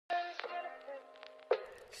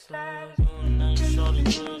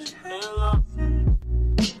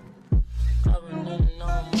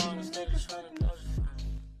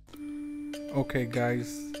Okay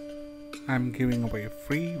guys, I'm giving away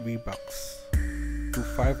free V-Bucks to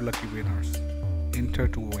 5 lucky winners. Enter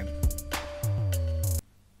to win.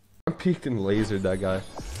 I peeked and lasered that guy.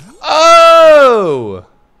 Oh!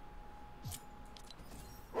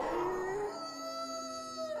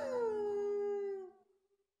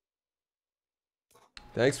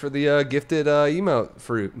 Thanks for the gifted emote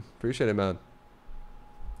fruit. Appreciate it, man.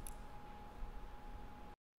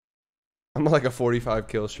 I'm on like a 45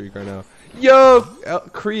 kill streak right now. Yo,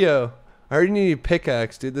 Creo. I already need a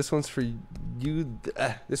pickaxe, dude. This one's for you.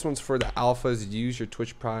 This one's for the alphas. Use your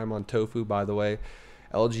Twitch Prime on Tfue, by the way.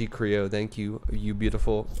 LG Creo, thank you, you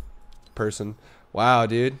beautiful person. Wow,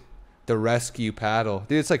 dude. The rescue paddle.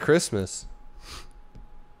 Dude, it's like Christmas.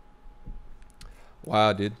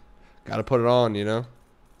 Wow, dude. Gotta put it on, you know?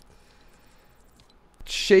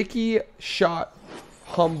 Shaky Shot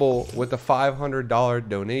Humble with a $500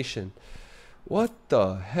 donation. What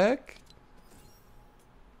the heck?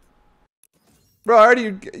 Bro, I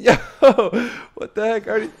already... Yo! What the heck?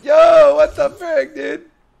 Yo! What the frick, dude?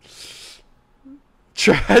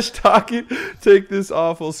 Trash talking. Take this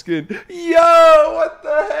awful skin. Yo! What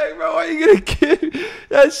the heck, bro? Why are you gonna give...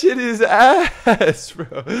 That shit is ass,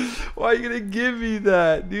 bro. Why are you gonna give me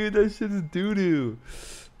that? Dude, that shit is doo-doo.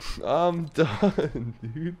 I'm done,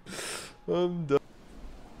 dude. I'm done.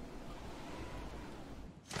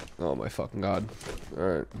 Oh my fucking god.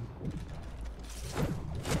 Alright.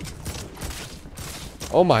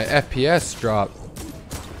 Oh, my FPS dropped.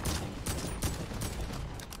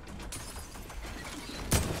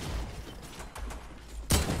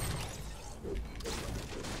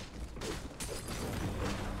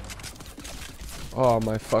 Oh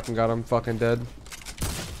my fucking god, I'm fucking dead.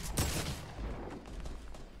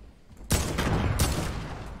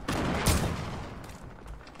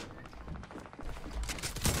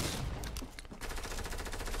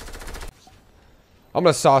 I'm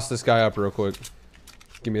gonna sauce this guy up real quick.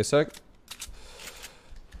 Give me a sec.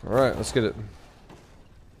 Alright, let's get it.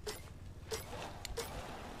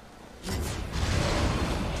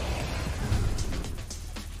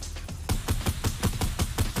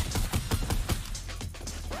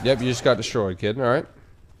 Yep, you just got destroyed, kid. Alright.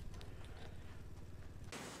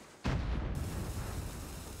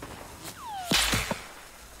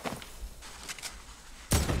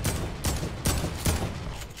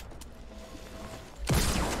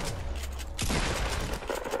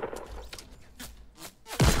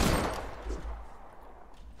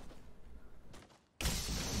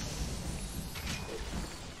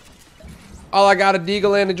 All I got a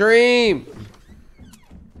deagle and a dream.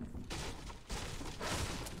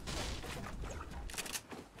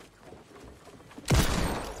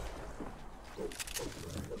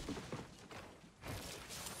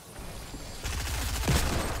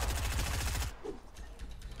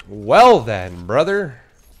 Well then, brother.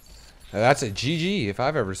 That's a GG if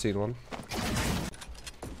I've ever seen one.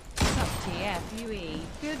 Tfue.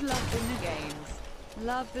 Good luck in the games.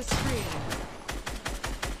 Love the stream.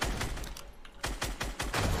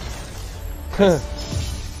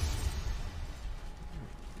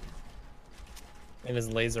 And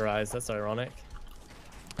his laser eyes, that's ironic.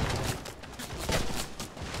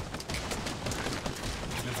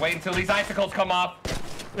 Just wait until these icicles come off.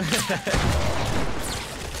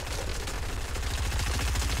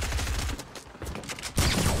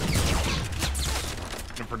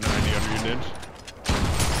 For 90 under your ninja.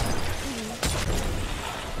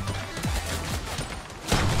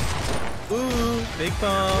 Ooh, big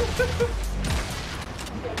pump.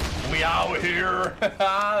 We out here.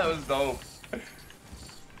 That was dope.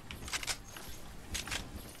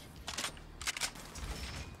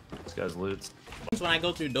 This guy's loot. When I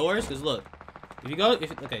go through doors, cause look, if you go,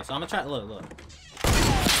 okay, so I'm gonna try. Look.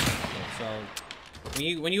 Okay, so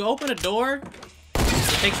when you open a door,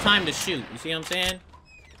 it takes time to shoot. You see what I'm saying?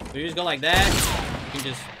 So you just go like that, you can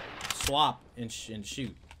just swap and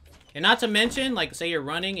shoot. And not to mention, like, say you're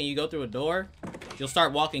running and you go through a door, you'll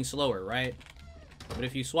start walking slower, right? But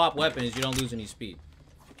if you swap weapons, you don't lose any speed.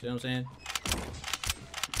 See what I'm saying?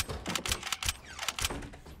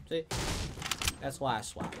 See? That's why I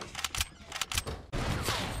swap.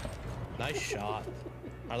 Nice shot.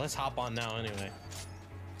 Alright, let's hop on now anyway.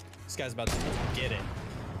 This guy's about to get it.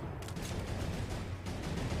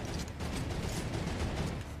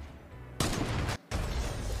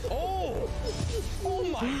 Oh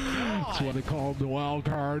my god! That's what they call the wild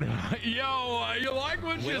card. Yo, you like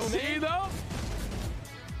what you see though?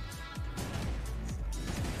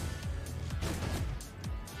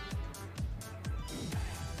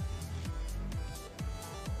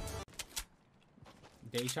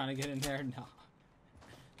 They trying to get in there? No.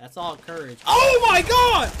 That's all courage. Oh my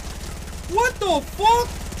god! What the fuck?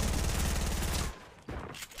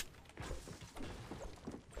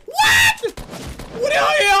 What? What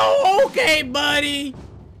are you? Okay, buddy.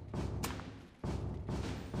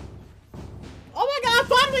 Oh my god, I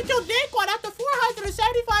finally killed Daquan after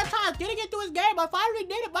 475 times getting into his game. I finally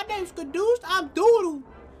did it. My name's Skadoos. I'm Doodoo.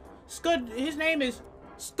 His name is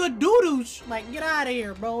Skadoodoosh. Like, get out of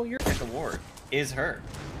here, bro. You're The award is her.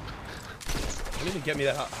 Don't even get me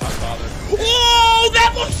that hot father. Oh,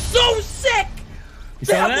 that looks so sick!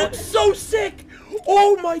 That looks so sick!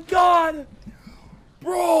 Oh my god!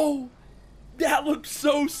 Bro! That looks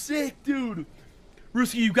so sick, dude!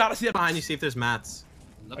 Ruski, you gotta see that Behind you, see if there's mats.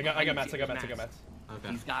 I got mats. Okay.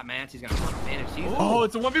 He's got mats. He's gonna run advantage. Oh,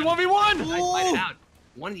 it's a 1v1v1! Fight it out.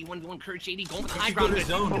 1v1v1 Courage JD going for the high ground. He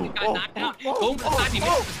got knocked out. Going for the side. He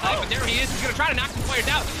misses the side, but there he is. He's gonna try to knock some players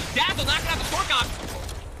out. Dazzle knocking out the Storkock.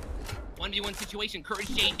 1v1 situation, Courage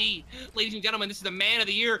JD. Ladies and gentlemen, this is the man of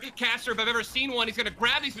the year caster if I've ever seen one. He's gonna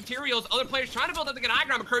grab these materials. Other players trying to build up to get high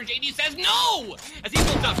ground, but Courage JD says no! As he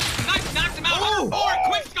builds up, knocks him out.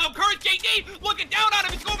 Quick scope, Courage JD looking down on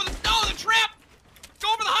him. He's going for the trap.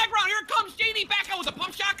 Go for the high ground. Here it comes JD back out with a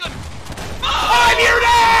pump shotgun. I'm your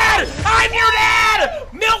dad! I'm your dad!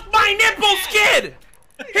 Milk my nipple, Skid!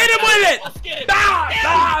 Hit him with it!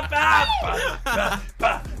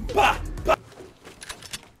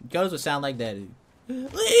 Goes would sound like that, dude.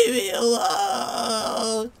 Leave me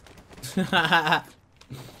alone.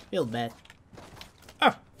 Feels bad.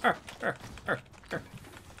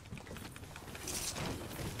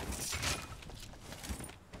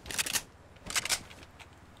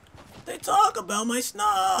 They talk about my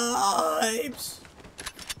snipes.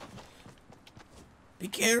 Be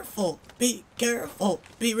careful. Be careful.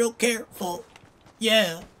 Be real careful.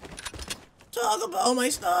 Yeah. Talk about my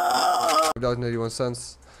snipes.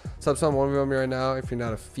 $81. Sub 1v1 me right now if you're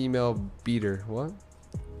not a female beater. What?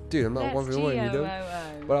 Dude, I'm not 1v1, you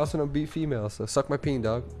dude. But I also don't beat females, so suck my peen,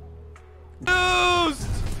 dog. Boost!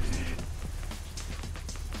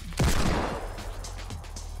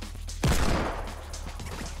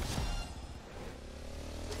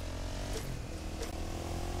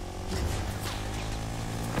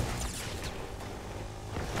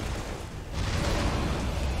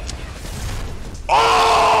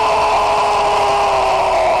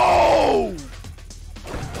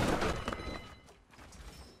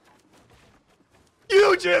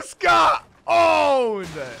 Just got owned!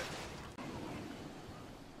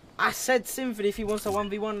 I said Symphony if he wants a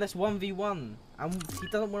 1v1, let's 1v1. He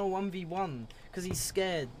doesn't want a 1v1 because he's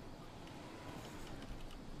scared.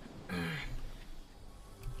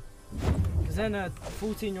 Because then a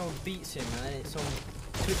 14-year-old beats him and then it's on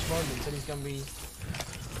Twitch moments and he's gonna be...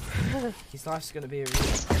 his life's gonna be a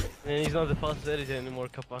real... And he's not the fastest editor anymore,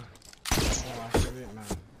 Kappa. Oh, I should do it, man.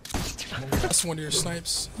 That's one of your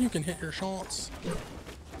snipes. You can hit your shots.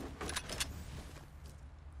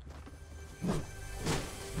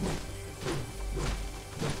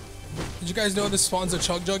 Did you guys know this spawns a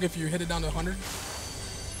chug jug if you hit it down to 100?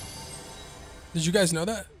 Did you guys know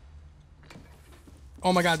that?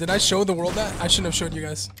 Oh my god, did I show the world that? I shouldn't have showed you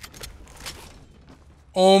guys.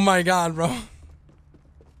 Oh my god, bro.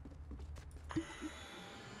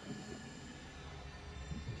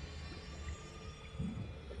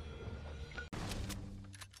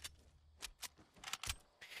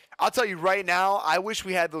 I'll tell you right now, I wish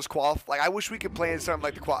we had those I wish we could play in something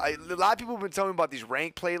like the a lot of people have been telling me about these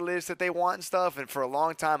rank playlists that they want and stuff, and for a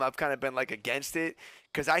long time I've kind of been like against it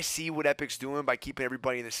because I see what Epic's doing by keeping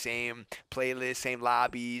everybody in the same playlist, same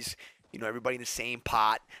lobbies, you know, everybody in the same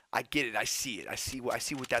pot. I get it. I see it. I see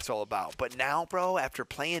what that's all about. But now, bro, after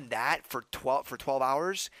playing that for 12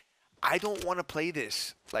 hours, I don't want to play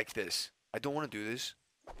this like this. I don't want to do this.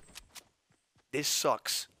 This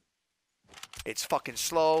sucks. It's fucking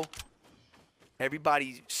slow.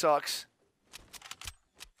 Everybody sucks.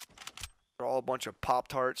 They're all a bunch of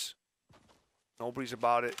Pop-Tarts. Nobody's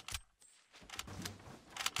about it.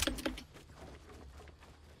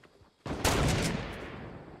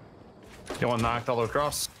 Get one knocked all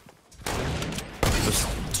across. There's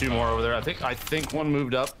two more over there. I think one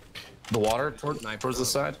moved up the water towards the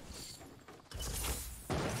side.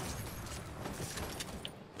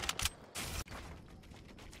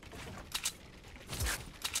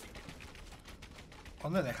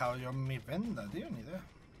 ¿Dónde he dejado yo mi venda, tío? Ni idea.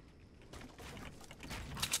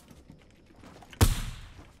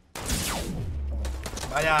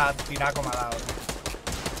 Vaya tiraco me ha dado.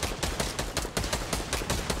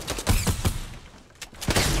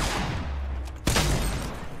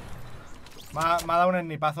 Me ha dado un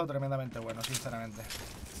ennipazo tremendamente bueno, sinceramente.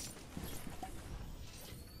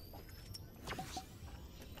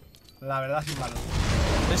 La verdad sin malo.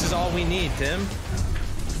 This is all we need, Tim. I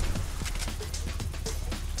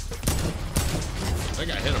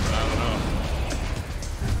think I hit him, but I don't know.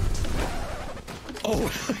 Oh.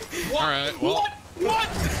 All right. Well. What?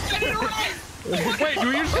 Get it right! Wait, do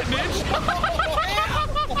we use the niche?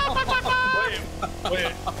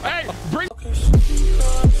 Wait. Hey, bring.